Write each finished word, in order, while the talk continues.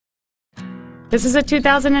This is a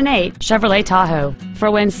 2008 Chevrolet Tahoe for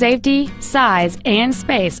when safety, size, and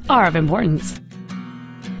space are of importance.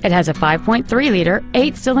 It has a 5.3-liter,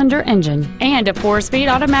 8-cylinder engine and a 4-speed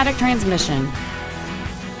automatic transmission.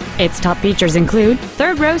 Its top features include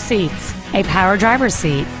third-row seats, a power driver's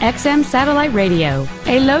seat, XM satellite radio,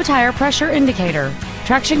 a low tire pressure indicator,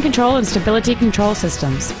 traction control and stability control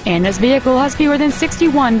systems, and this vehicle has fewer than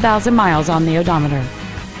 61,000 miles on the odometer.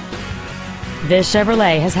 This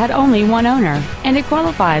Chevrolet has had only one owner, and it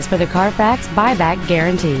qualifies for the Carfax buyback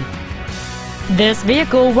guarantee. This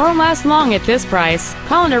vehicle won't last long at this price.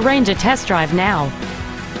 Call and arrange a test drive now.